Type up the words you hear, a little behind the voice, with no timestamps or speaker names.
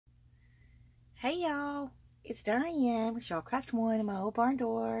Hey y'all, it's Diane with Shawcraft One in my old barn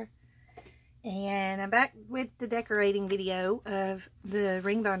door, and I'm back with the decorating video of the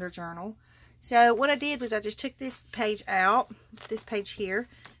ring binder journal. So what I did was I just took this page out, this page here,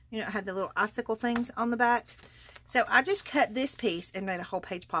 you know, it had the little icicle things on the back. So I just cut this piece and made a whole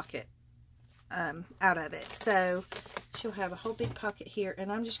page pocket out of it. So she'll have a whole big pocket here,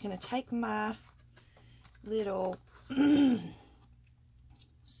 and I'm just going to take my little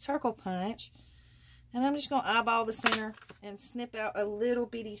circle punch, and I'm just going to eyeball the center and snip out a little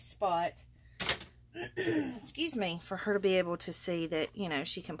bitty spot, excuse me, for her to be able to see that, you know,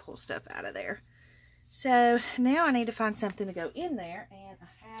 she can pull stuff out of there. So now I need to find something to go in there, and I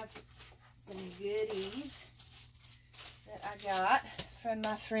have some goodies that I got from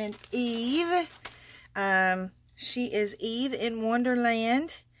my friend Eve. She is Eve in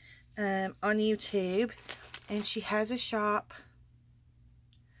Wonderland on YouTube, and she has a shop.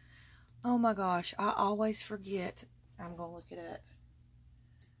 Oh my gosh, I always forget. I'm going to look it up.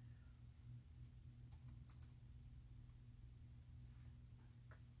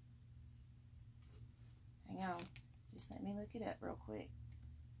 Hang on. Just let me look it up real quick.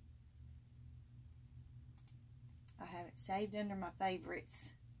 I have it saved under my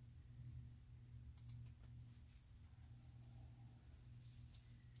favorites.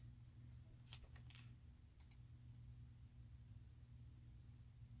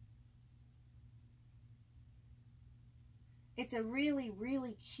 It's a really,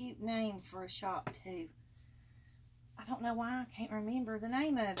 really cute name for a shop, too. I don't know why I can't remember the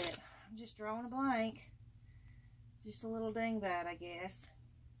name of it. I'm just drawing a blank. Just a little dingbat, I guess.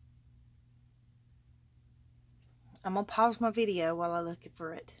 I'm going to pause my video while I look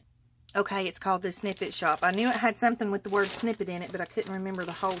for it. Okay, it's called the Snippet Shop. I knew it had something with the word snippet in it, but I couldn't remember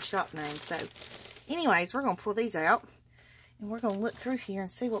the whole shop name. So, anyways, we're going to pull these out, and we're going to look through here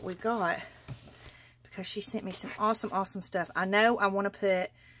and see what we've got, because she sent me some awesome stuff. I know I want to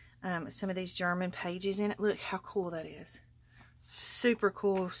put some of these German pages in it. Look how cool that is. Super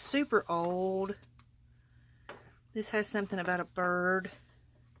cool, super old. This has something about a bird.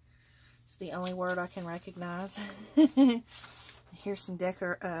 It's the only word I can recognize. Here's some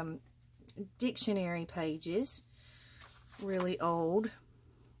dictionary pages. Really old.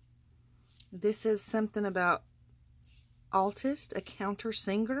 This is something about altist, a counter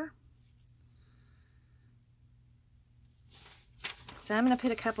singer. So I'm going to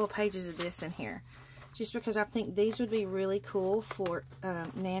put a couple of pages of this in here, just because I think these would be really cool for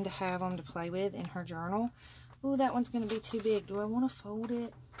Nan to have them to play with in her journal. Oh, that one's going to be too big. Do I want to fold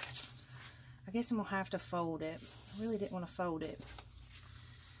it? I guess I'm going to have to fold it. I really didn't want to fold it,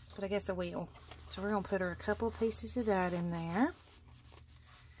 but I guess I will. So we're going to put her a couple of pieces of that in there.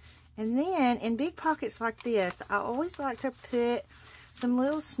 And then in big pockets like this, I always like to put some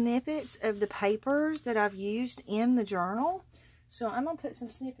little snippets of the papers that I've used in the journal. So I'm going to put some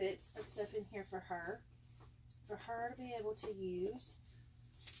snippets of stuff in here for her to be able to use,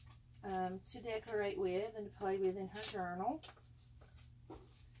 to decorate with and to play with in her journal.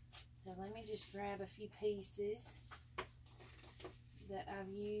 So let me just grab a few pieces that I've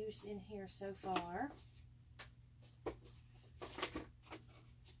used in here so far.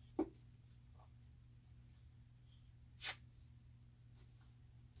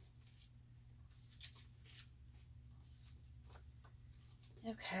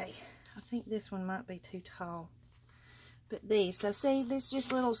 Okay, I think this one might be too tall, but these, so see, these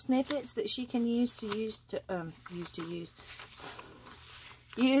just little snippets that she can use to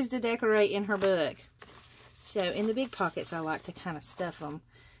decorate in her book. So in the big pockets, I like to kind of stuff them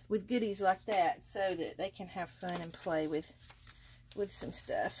with goodies like that, so that they can have fun and play with some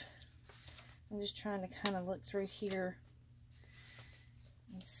stuff. I'm just trying to kind of look through here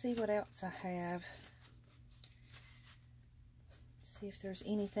and see what else I have. See if there's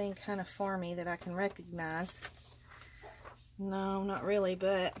anything kind of farmy that I can recognize. No, not really,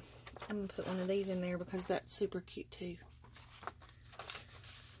 but I'm going to put one of these in there because that's super cute too.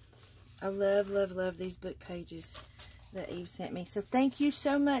 I love these book pages that Eve sent me. So thank you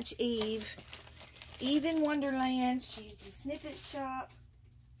so much, Eve. Eve in Wonderland. She's the Snippet Shop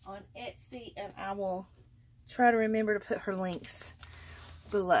on Etsy, and I will try to remember to put her links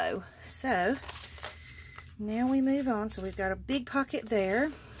below. So now we move on. So we've got a big pocket there.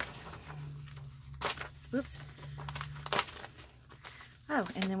 Whoops. Oh,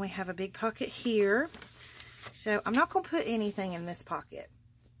 and then we have a big pocket here. So I'm not going to put anything in this pocket,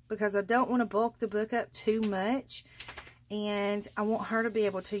 because I don't want to bulk the book up too much. And I want her to be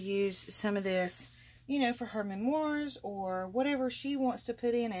able to use some of this, you know, for her memoirs or whatever she wants to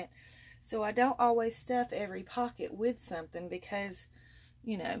put in it. So I don't always stuff every pocket with something because,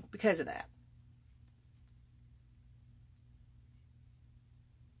 you know, because of that.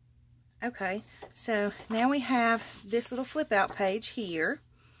 Okay, so now we have this little flip out page here,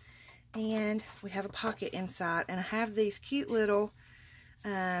 and we have a pocket inside, and I have these cute little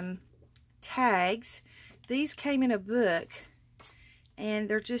tags. These came in a book, and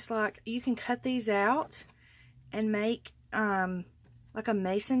they're just like, you can cut these out and make like a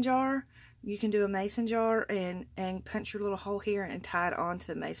mason jar. You can do a mason jar and punch your little hole here and tie it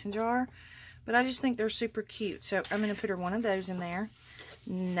onto the mason jar. But I just think they're super cute, so I'm going to put her one of those in there.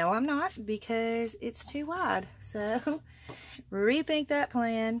 No, I'm not, because it's too wide. So rethink that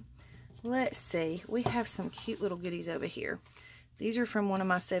plan. Let's see. We have some cute little goodies over here. These are from one of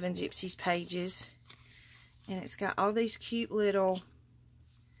my 7 Gypsies pages. And it's got all these cute little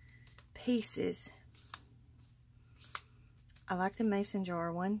pieces. I like the mason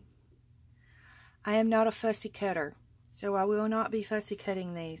jar one. I am not a fussy cutter, so I will not be fussy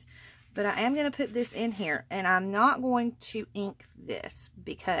cutting these. But I am going to put this in here, and I'm not going to ink this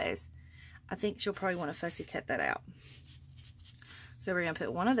because I think she'll probably want to fussy cut that out. So we're going to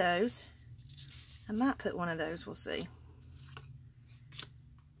put one of those. I might put one of those, we'll see.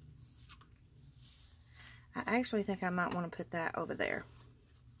 I actually think I might want to put that over there.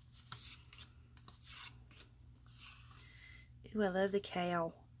 Ooh, I love the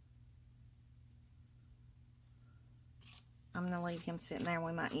cow. I'm going to leave him sitting there.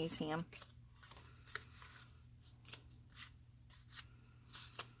 We might use him.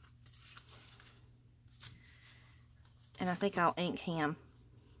 And I think I'll ink him.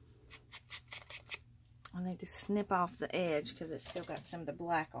 I need to snip off the edge because it's still got some of the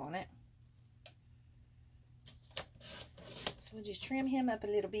black on it. So we'll just trim him up a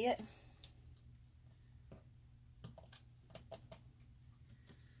little bit.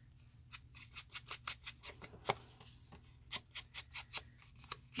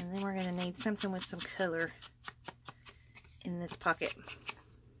 And then we're going to need something with some color in this pocket,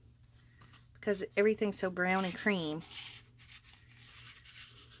 because everything's so brown and cream.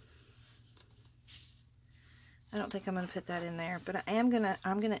 I don't think I'm going to put that in there, but I'm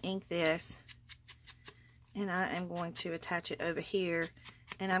gonna ink this, and I am going to attach it over here,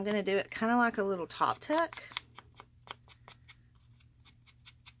 and I'm going to do it kind of like a little top tuck,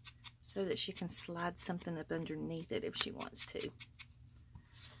 so that she can slide something up underneath it if she wants to.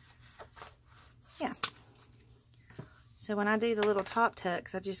 Yeah. So when I do the little top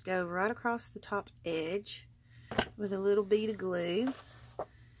tucks, I just go right across the top edge with a little bead of glue.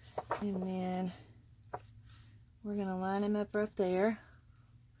 And then we're going to line them up right there.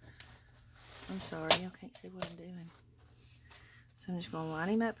 I'm sorry, I can't see what I'm doing. So I'm just going to line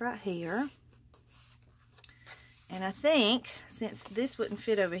him up right here. And I think, since this wouldn't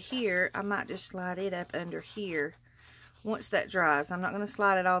fit over here, I might just slide it up under here. Once that dries, I'm not going to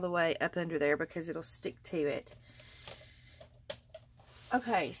slide it all the way up under there because it'll stick to it.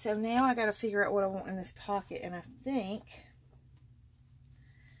 Okay, so now I got to figure out what I want in this pocket, and I think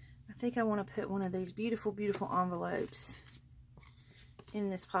I want to put one of these beautiful, beautiful envelopes in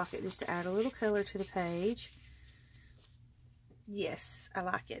this pocket just to add a little color to the page. Yes, I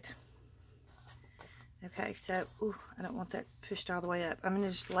like it. Okay, so I don't want that pushed all the way up. I'm going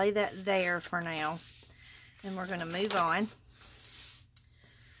to just lay that there for now. And we're going to move on.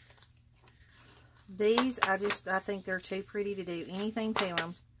 These, I think they're too pretty to do anything to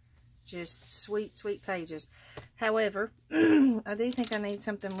them. Just sweet, sweet pages. However, I do think I need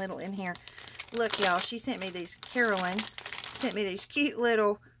something little in here. Look, y'all, she sent me these, Carolyn sent me these cute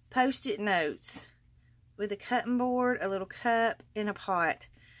little Post-it notes with a cutting board, a little cup, and a pot.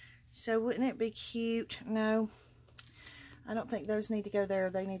 So wouldn't it be cute? No. I don't think those need to go there.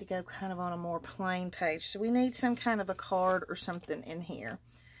 They need to go kind of on a more plain page. So we need some kind of a card or something in here.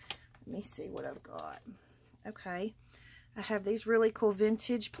 Let me see what I've got. Okay. I have these really cool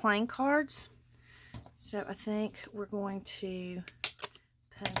vintage plain cards. So I think we're going to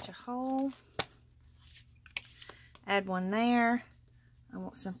punch a hole. Add one there. I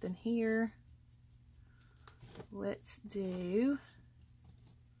want something here. Let's do...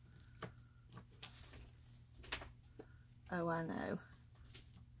 Oh, I know.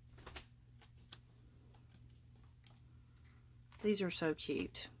 These are so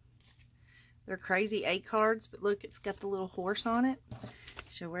cute. They're crazy 8 cards, but look, it's got the little horse on it.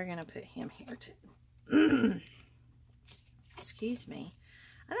 So we're going to put him here too. Excuse me.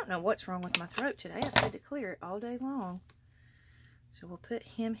 I don't know what's wrong with my throat today. I've had to clear it all day long. So we'll put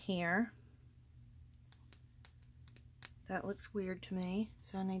him here. That looks weird to me,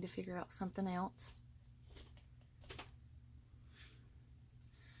 so I need to figure out something else.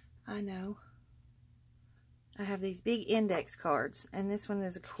 I know. I have these big index cards, and this one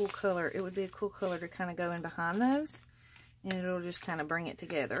is a cool color. It would be a cool color to kind of go in behind those. and it'll just kind of bring it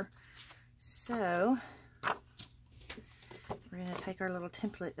together. So we're going to take our little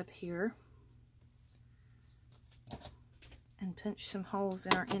template up here and punch some holes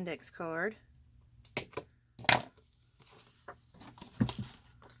in our index card.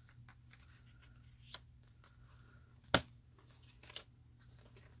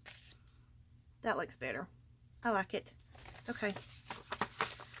 That looks better. I like it. Okay.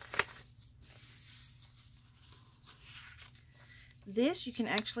 This you can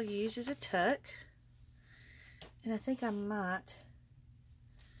actually use as a tuck. And I think I might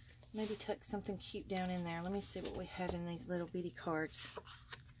maybe tuck something cute down in there. Let me see what we have in these little bitty cards.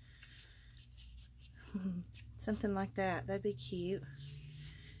 Something like that. That'd be cute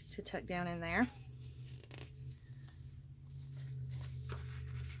to tuck down in there.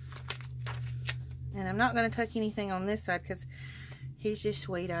 And I'm not going to tuck anything on this side because he's just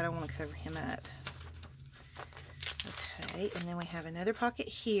sweet. I don't want to cover him up. Okay, and then we have another pocket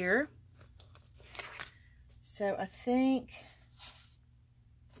here. So I think,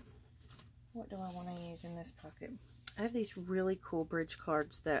 what do I want to use in this pocket? I have these really cool bridge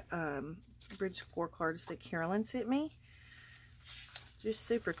cards that, bridge scorecards that Carolyn sent me. Just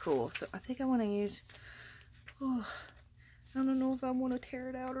super cool. So I think I want to use, oh, I don't know if I want to tear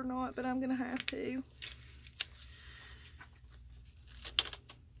it out or not, but I'm going to have to.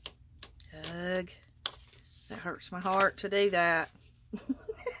 Ugh. That hurts my heart to do that.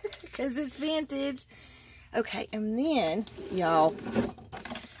 Because it's vintage. Okay, and then, y'all,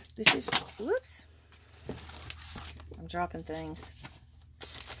 this is, whoops. I'm dropping things.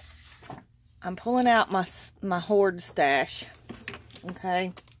 I'm pulling out my hoard stash.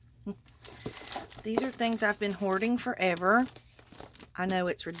 Okay. These are things I've been hoarding forever. I know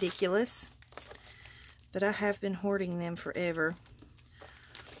it's ridiculous, but I have been hoarding them forever.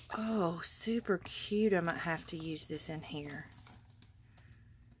 Oh, super cute. I might have to use this in here.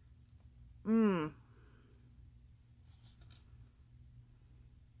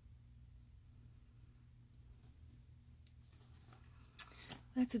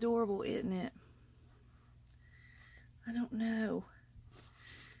 That's adorable, isn't it? I don't know.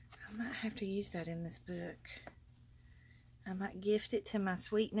 I might have to use that in this book. I might gift it to my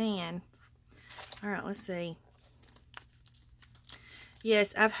sweet Nan. Alright, let's see.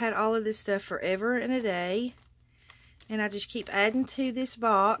 Yes, I've had all of this stuff forever and a day. And I just keep adding to this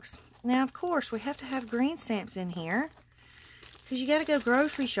box. Now, of course, we have to have green stamps in here. Because you got to go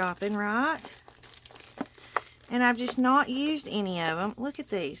grocery shopping, right? And I've just not used any of them. Look at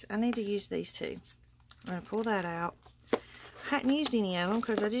these. I need to use these too. I'm going to pull that out. I hadn't used any of them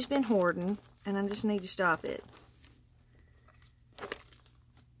because I've just been hoarding. And I just need to stop it.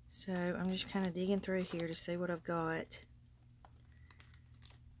 So, I'm just kind of digging through here to see what I've got.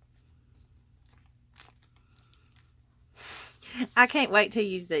 I can't wait to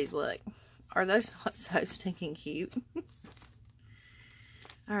use these. Look. Are those not so stinking cute?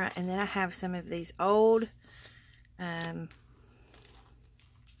 Alright, and then I have some of these old... okay,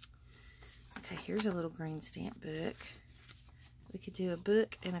 here's a little green stamp book. We could do a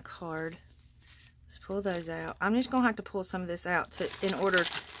book and a card. Let's pull those out. I'm just going to have to pull some of this out in order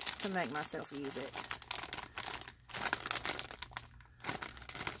to make myself use it.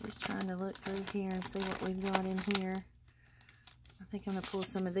 Just trying to look through here and see what we've got in here. I think I'm going to pull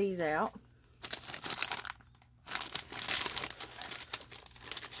some of these out.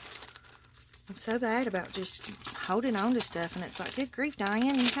 I'm so bad about just holding on to stuff, and it's like, good grief,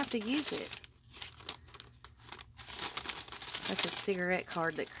 Diane, you have to use it. That's a cigarette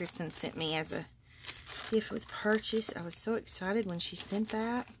card that Kristen sent me as a gift with purchase. I was so excited when she sent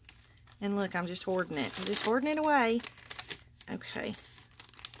that. And look, I'm just hoarding it. I'm just hoarding it away. Okay.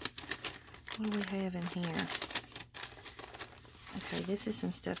 What do we have in here? Okay, this is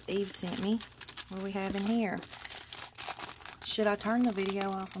some stuff Eve sent me. What do we have in here? Should I turn the video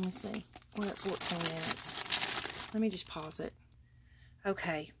off? Let me see. We're at 14 minutes. Let me just pause it.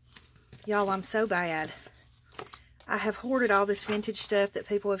 Okay. Y'all, I'm so bad. I have hoarded all this vintage stuff that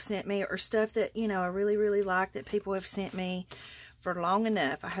people have sent me, or stuff that, you know, I really, really like that people have sent me for long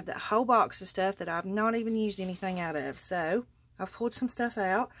enough. I have that whole box of stuff that I've not even used anything out of. So, I've pulled some stuff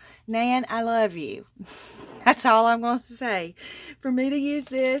out. Nan, I love you. That's all I'm going to say. For me to use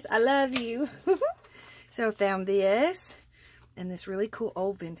this, I love you. So, I found this. And this really cool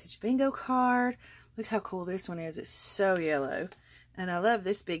old vintage bingo card. Look how cool this one is. It's so yellow. And I love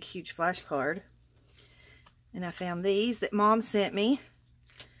this big, huge flash card. And I found these that Mom sent me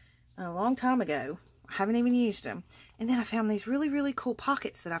a long time ago. I haven't even used them. And then I found these really, really cool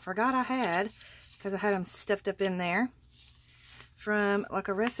pockets that I forgot I had, because I had them stuffed up in there, from like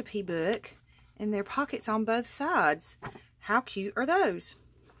a recipe book. And they're pockets on both sides. How cute are those?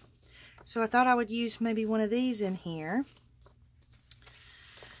 So I thought I would use maybe one of these in here.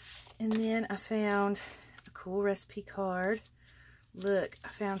 And then I found a cool recipe card. Look, I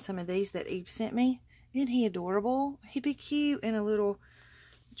found some of these that Eve sent me. Isn't he adorable? He'd be cute in a little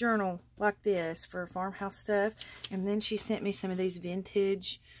journal like this for farmhouse stuff. And then she sent me some of these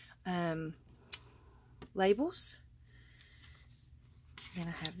vintage labels. And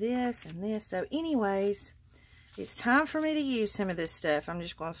I have this and this. So anyways, it's time for me to use some of this stuff. I'm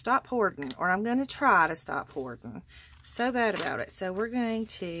just going to stop hoarding, or I'm going to try to stop hoarding. So bad about it. So we're going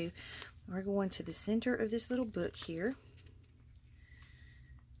to the center of this little book here.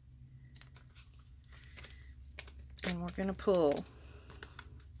 And we're going to pull.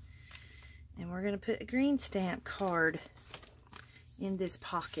 And we're going to put a green stamp card in this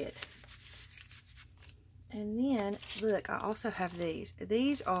pocket. And then, look, I also have these.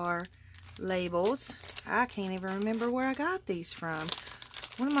 These are labels. I can't even remember where I got these from.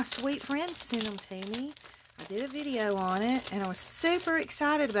 One of my sweet friends sent them to me. I did a video on it, and I was super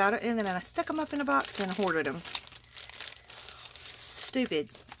excited about it, and then I stuck them up in a box and hoarded them. Stupid.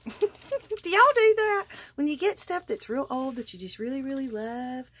 Do y'all do that? When you get stuff that's real old that you just really, really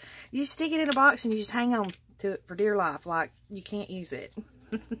love, you stick it in a box and you just hang on to it for dear life, like you can't use it.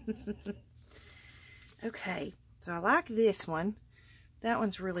 Okay, so I like this one. That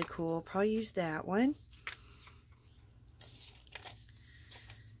one's really cool. I'll probably use that one.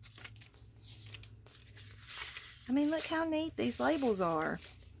 I mean, look how neat these labels are.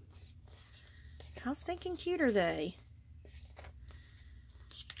 How stinking cute are they?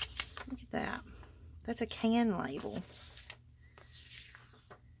 Look at that. That's a can label.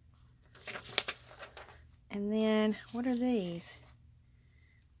 And then, what are these?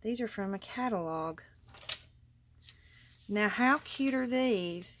 These are from a catalog. Now, how cute are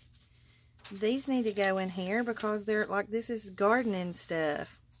these? These need to go in here because they're like, this is gardening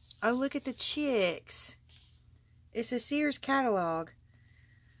stuff. Oh, look at the chicks. It's a Sears catalog.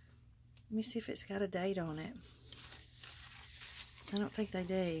 Let me see if it's got a date on it. I don't think they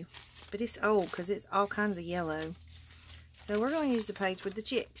do. But it's old because it's all kinds of yellow. So we're going to use the page with the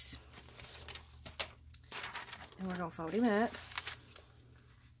chicks. And we're going to fold him up.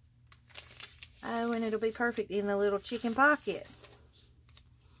 Oh, and it'll be perfect in the little chicken pocket.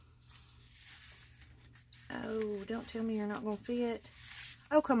 Oh, don't tell me you're not going to fit.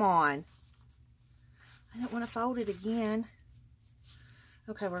 Oh, come on. I don't want to fold it again.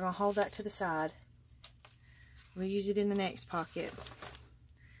 Okay, we're going to hold that to the side. We'll use it in the next pocket.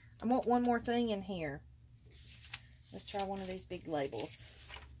 I want one more thing in here. Let's try one of these big labels.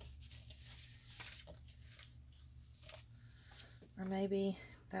 Or maybe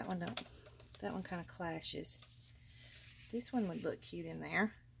that one don't. That one kind of clashes. This one would look cute in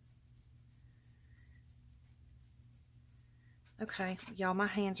there. Okay, y'all, my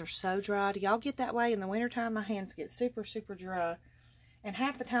hands are so dry. Do y'all get that way? In the wintertime, my hands get super, super dry. And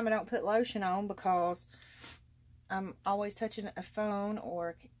half the time I don't put lotion on because I'm always touching a phone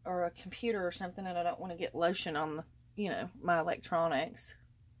or a computer or something, and I don't want to get lotion on the, you know, my electronics.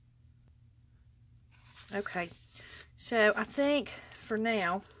 Okay, so I think for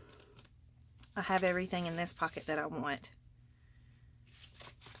now I have everything in this pocket that I want.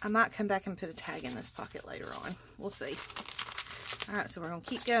 I might come back and put a tag in this pocket later on. We'll see. Alright, so we're going to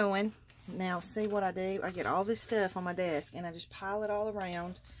keep going. Now, see what I do? I get all this stuff on my desk, and I just pile it all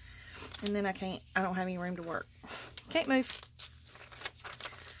around, and then I don't have any room to work. Can't move.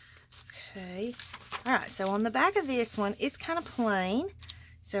 Okay. Alright, so on the back of this one, it's kind of plain,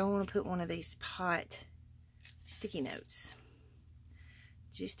 so I want to put one of these pot sticky notes,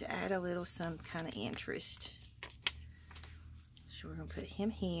 just to add a little some kind of interest. So we're going to put him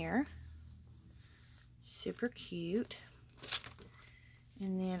here. Super cute.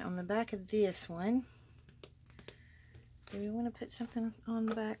 And then on the back of this one, do we want to put something on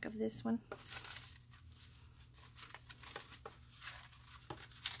the back of this one?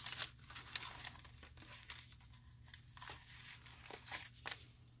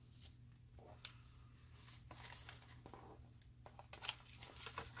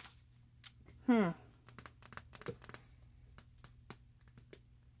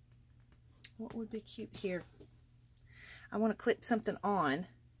 What would be cute here? I want to clip something on.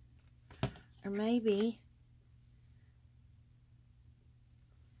 Or maybe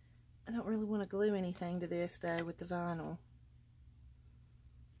I don't really want to glue anything to this though with the vinyl.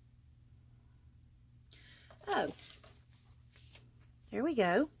 Oh, there we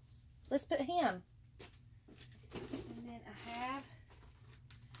go. Let's put him. And then I have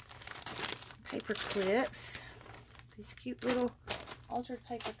paper clips. These cute little altered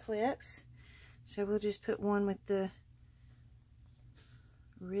paper clips. So we'll just put one with the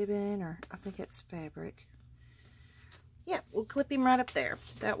ribbon, or I think it's fabric. Yeah, we'll clip him right up there.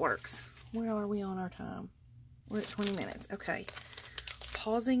 That works. Where are we on our time? We're at 20 minutes. Okay.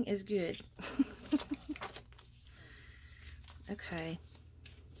 Pausing is good. Okay.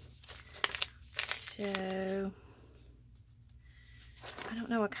 So, I don't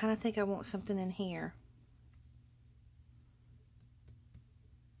know. I kind of think I want something in here.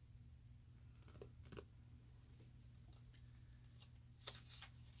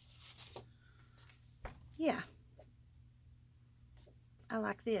 Yeah. I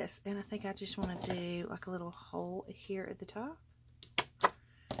like this. And I think I just want to do like a little hole here at the top.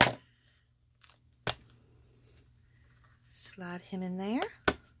 Slide him in there.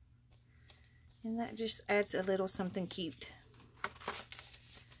 And that just adds a little something cute.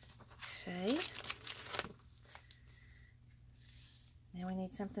 Okay. Now we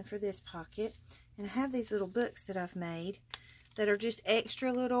need something for this pocket. And I have these little books that I've made that are just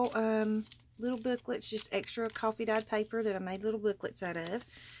extra little little booklets, just extra coffee dyed paper that I made little booklets out of.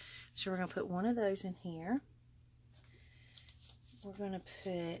 So we're going to put one of those in here. We're going to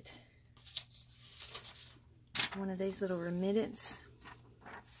put one of these little remittance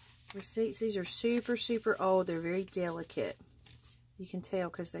receipts. These are super, super old. They're very delicate. You can tell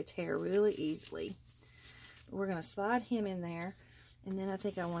because they tear really easily. But we're going to slide him in there. And then I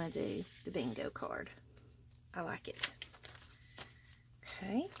think I want to do the bingo card. I like it.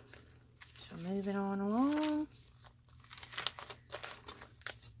 Okay. So moving on along.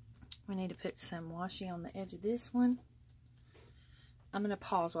 We need to put some washi on the edge of this one. I'm going to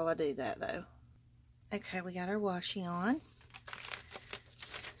pause while I do that though. Okay, we got our washi on.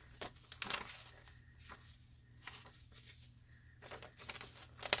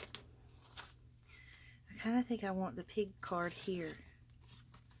 I kind of think I want the pig card here.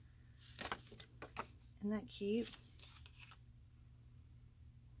 Isn't that cute?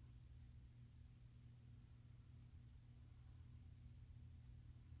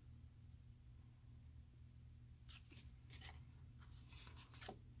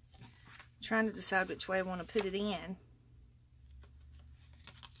 Trying to decide which way I want to put it in.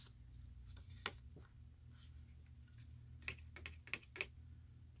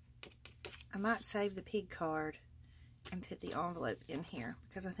 I might save the pig card and put the envelope in here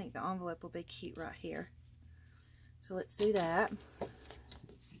because I think the envelope will be cute right here. So let's do that.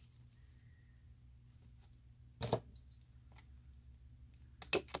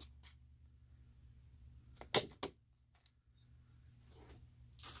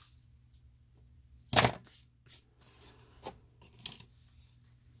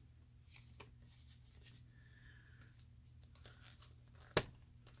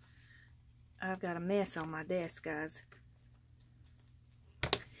 I've got a mess on my desk, guys.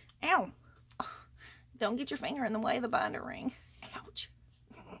 Ow! Don't get your finger in the way of the binder ring. Ouch.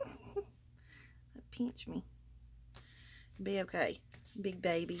 That pinched me. Be okay. Big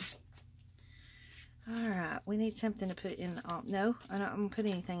baby. Alright, we need something to put in the envelope. No, I'm not going to put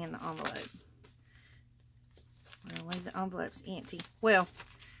anything in the envelope. I'm going to leave the envelopes empty. Well,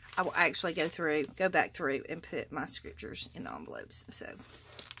 I will actually go back through and put my scriptures in the envelopes. So,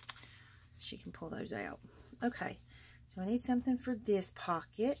 she can pull those out. Okay, so I need something for this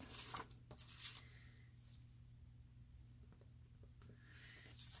pocket.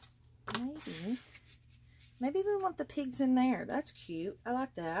 Maybe we want the pigs in there. That's cute. I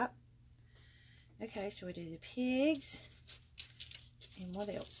like that. Okay, so we do the pigs. And what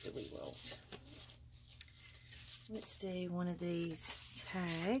else do we want? Let's do one of these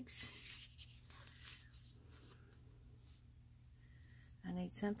tags. I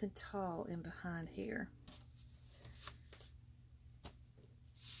need something tall in behind here.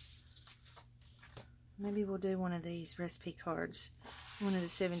 Maybe we'll do one of these recipe cards. One of the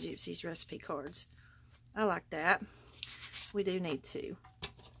Seven Gypsies recipe cards. I like that. We do need to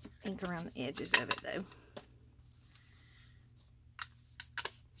ink around the edges of it though.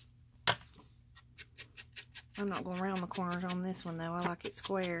 I'm not going around the corners on this one though. I like it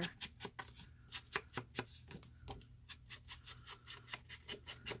square.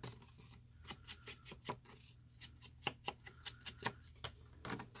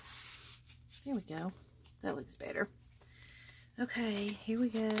 There we go. That looks better. Okay, here we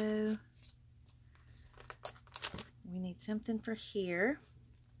go. We need something for here.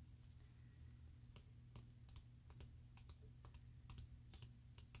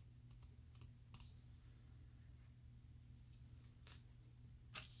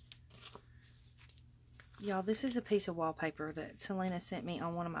 Y'all, this is a piece of wallpaper that Selena sent me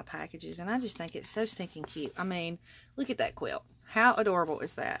on one of my packages, and I just think it's so stinking cute. I mean, look at that quilt. How adorable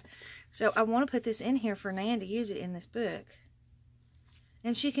is that? So I want to put this in here for Nan to use it in this book.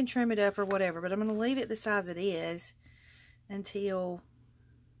 And she can trim it up or whatever, but I'm going to leave it the size it is until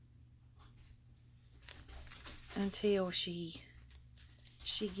she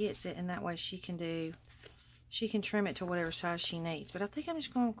gets it, and that way she can trim it to whatever size she needs. But I think I'm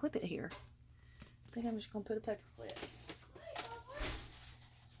just going to clip it here. I think I'm just going to put a paper clip.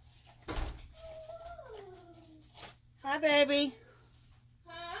 Hi, baby.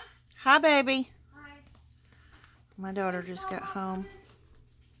 Huh? Hi, baby. Hi. My daughter just got home.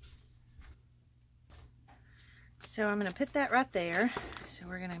 So I'm going to put that right there. So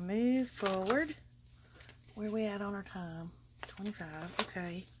we're going to move forward. Where are we at on our time? 25.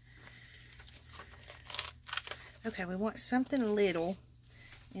 Okay. Okay, we want something little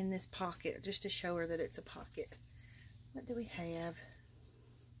in this pocket just to show her that it's a pocket. What do we have?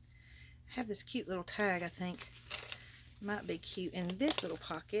 I have this cute little tag, I think. Might be cute in this little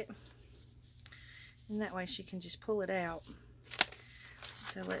pocket. And that way she can just pull it out.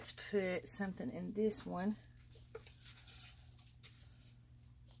 So let's put something in this one.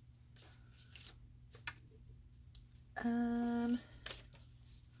 I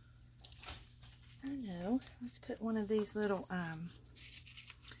know. Let's put one of these little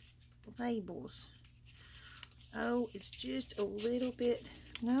labels. Oh, it's just a little bit.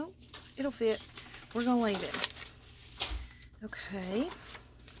 No, it'll fit. We're gonna leave it. Okay.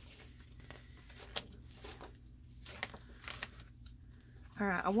 All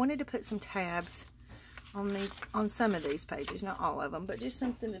right. I wanted to put some tabs on these, on some of these pages, not all of them, but just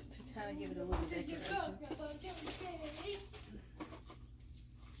something to kind of give it a little decoration.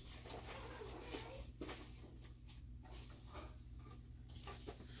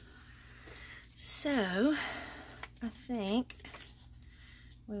 So, I think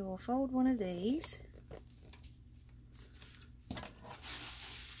we will fold one of these.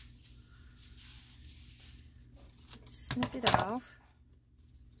 Snip it off.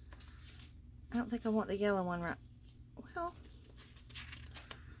 I don't think I want the yellow one right. Well,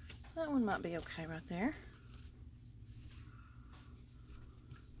 that one might be okay right there.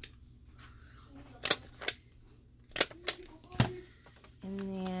 And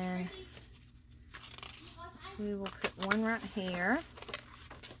then we will put one right here.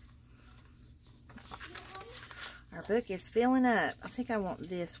 Our book is filling up. I think I want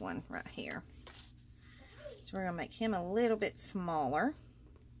this one right here. So we're going to make him a little bit smaller.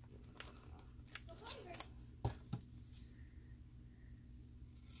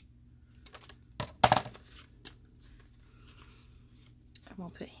 I'm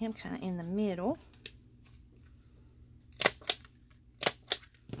going to put him kind of in the middle.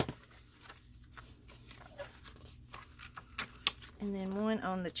 And then one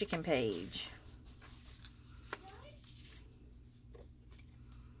on the chicken page.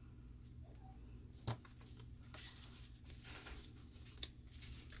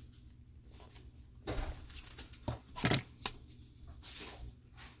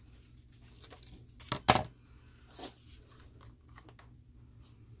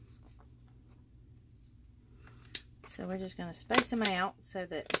 So we're just going to space them out so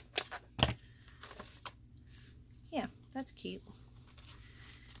that, yeah, that's cute.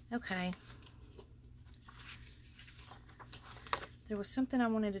 Okay. There was something I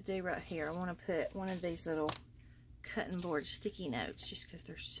wanted to do right here. I want to put one of these little cutting board sticky notes just because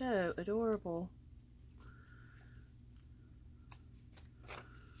they're so adorable.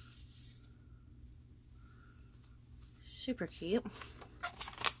 Super cute.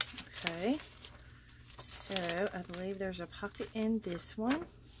 Okay. So, I believe there's a pocket in this one.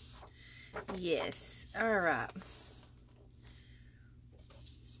 Yes. Alright.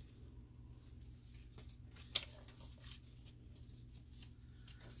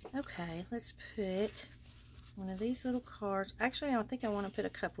 Okay, let's put one of these little cards. Actually, I think I want to put a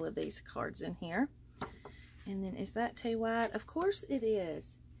couple of these cards in here. And then, is that too wide? Of course it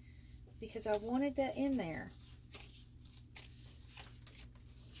is. Because I wanted that in there.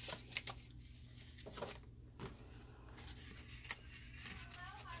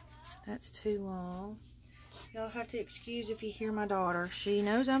 That's too long. Y'all have to excuse if you hear my daughter. She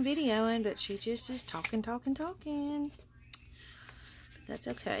knows I'm videoing, but she just is talking. But that's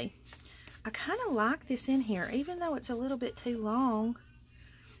okay. I kind of like this in here, even though it's a little bit too long.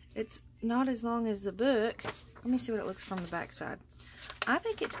 It's not as long as the book. Let me see what it looks from the back side. I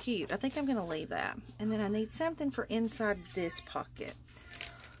think it's cute. I think I'm going to leave that. And then I need something for inside this pocket.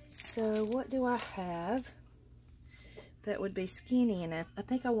 So what do I have that would be skinny enough? I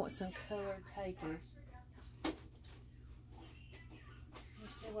think I want some colored paper.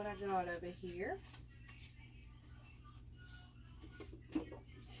 Let's see what I got over here.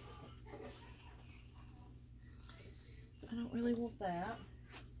 I don't really want that.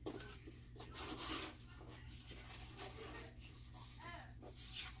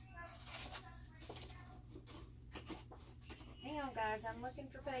 guys. I'm looking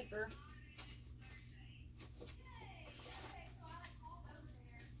for paper.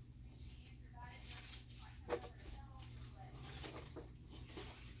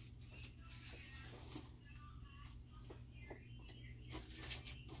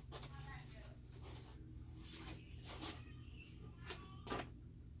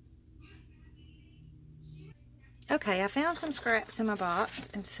 Okay, I found some scraps in my box,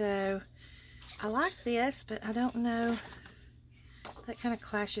 and so I like this, but I don't know. That kind of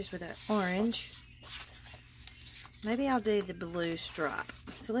clashes with that orange. Maybe I'll do the blue stripe.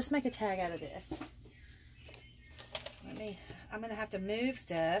 So let's make a tag out of this. I'm going to have to move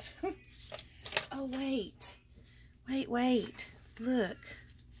stuff. Oh, wait. Wait. Look.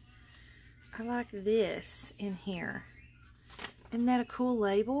 I like this in here. Isn't that a cool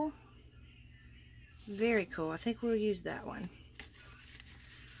label? Very cool. I think we'll use that one.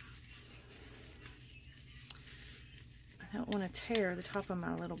 I don't want to tear the top of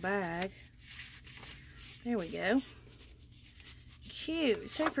my little bag. There we go. Cute.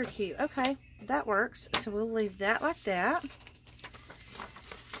 Super cute. Okay, that works. So we'll leave that like that.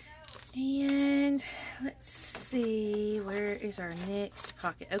 And let's see. Where is our next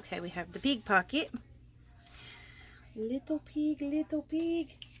pocket? Okay, we have the pig pocket. Little pig, little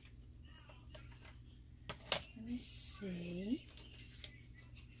pig. Let me see.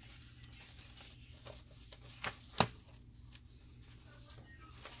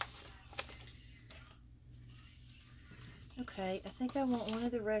 Okay, I think I want one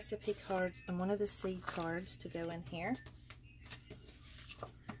of the recipe cards and one of the seed cards to go in here.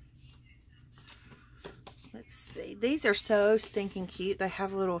 Let's see. These are so stinking cute. They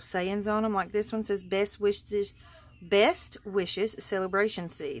have little sayings on them. Like this one says, best wishes, celebration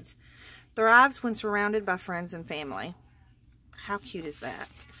seeds. Thrives when surrounded by friends and family. How cute is that?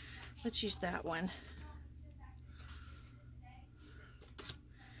 Let's use that one.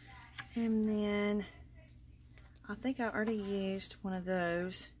 And then I think I already used one of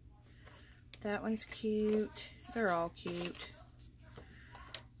those. That one's cute. They're all cute.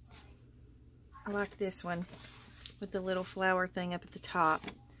 I like this one with the little flower thing up at the top.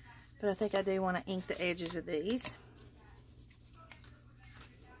 But I think I do want to ink the edges of these.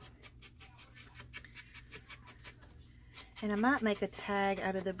 And I might make a tag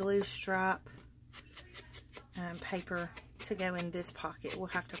out of the blue stripe paper to go in this pocket. We'll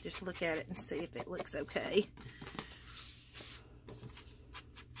have to just look at it and see if it looks okay.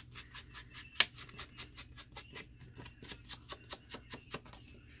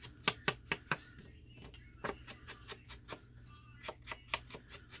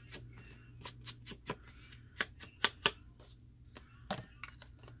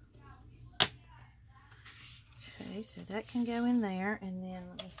 Okay, so that can go in there, and then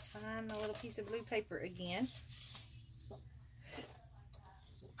let me find my little piece of blue paper again.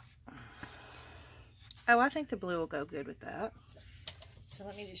 Oh, I think the blue will go good with that. So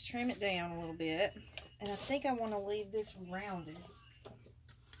let me just trim it down a little bit. And I think I want to leave this rounded.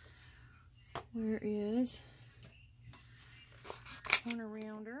 Where is corner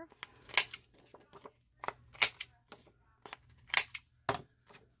rounder?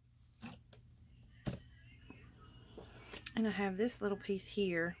 And I have this little piece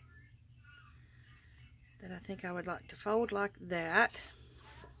here that I think I would like to fold like that.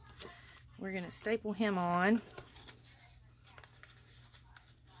 We're going to staple him on.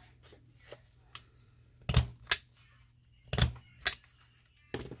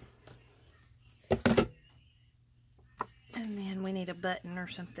 And then we need a button or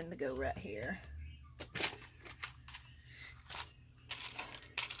something to go right here.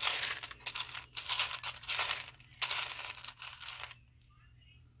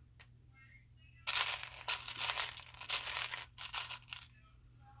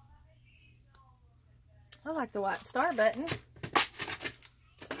 I like the white star button.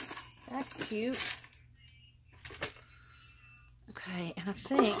 That's cute. Okay, and I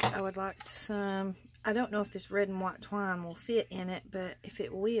think I would like some, I don't know if this red and white twine will fit in it, but if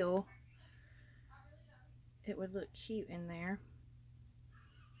it will, it would look cute in there.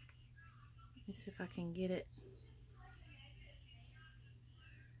 Let me see if I can get it.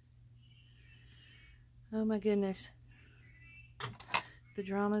 Oh my goodness. The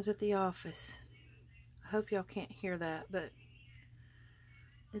drama's at the office. I hope y'all can't hear that, but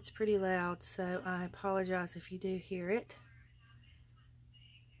it's pretty loud, so I apologize if you do hear it.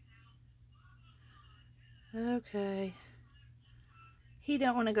 Okay. He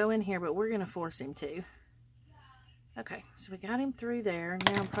don't want to go in here, but we're going to force him to. Okay, so we got him through there.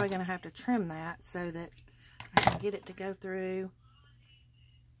 Now I'm probably going to have to trim that so that I can get it to go through.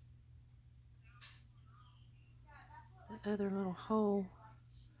 That that other little hole.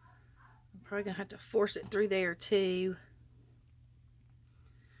 I'm probably going to have to force it through there too.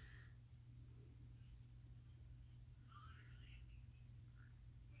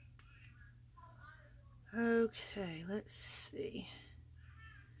 Okay, let's see.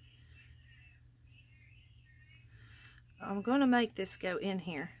 I'm going to make this go in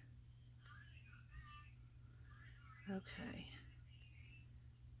here. Okay.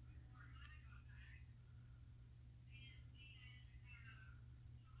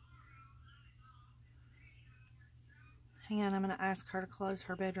 Hang on, I'm going to ask her to close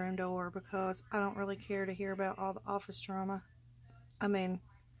her bedroom door because I don't really care to hear about all the office drama. I mean,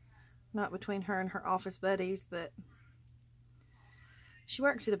 not between her and her office buddies, but she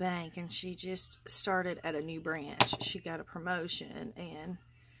works at a bank and she just started at a new branch. She got a promotion and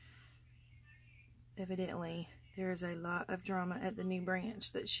evidently there is a lot of drama at the new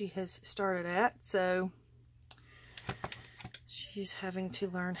branch that she has started at, so she's having to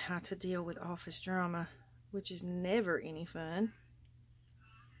learn how to deal with office drama, which is never any fun.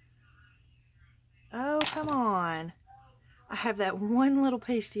 Oh, come on. I have that one little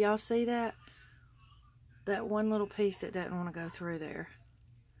piece. Do y'all see that? That one little piece that doesn't want to go through there.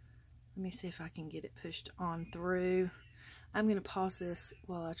 Let me see if I can get it pushed on through. I'm going to pause this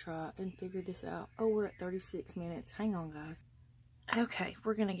while I try and figure this out. Oh, we're at 36 minutes. Hang on, guys. Okay,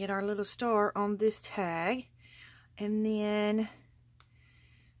 we're going to get our little star on this tag. And then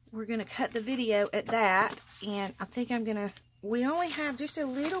we're going to cut the video at that. And I think I'm going to... We only have just a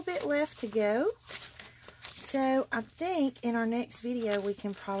little bit left to go. So I think in our next video we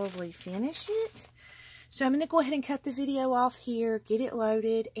can probably finish it. So I'm going to go ahead and cut the video off here, get it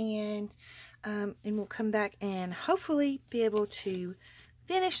loaded, and we'll come back and hopefully be able to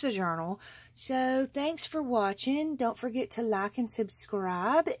finish the journal. So thanks for watching. Don't forget to like and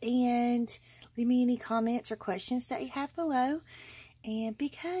subscribe, and leave me any comments or questions that you have below. And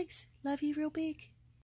big hugs. Love you real big.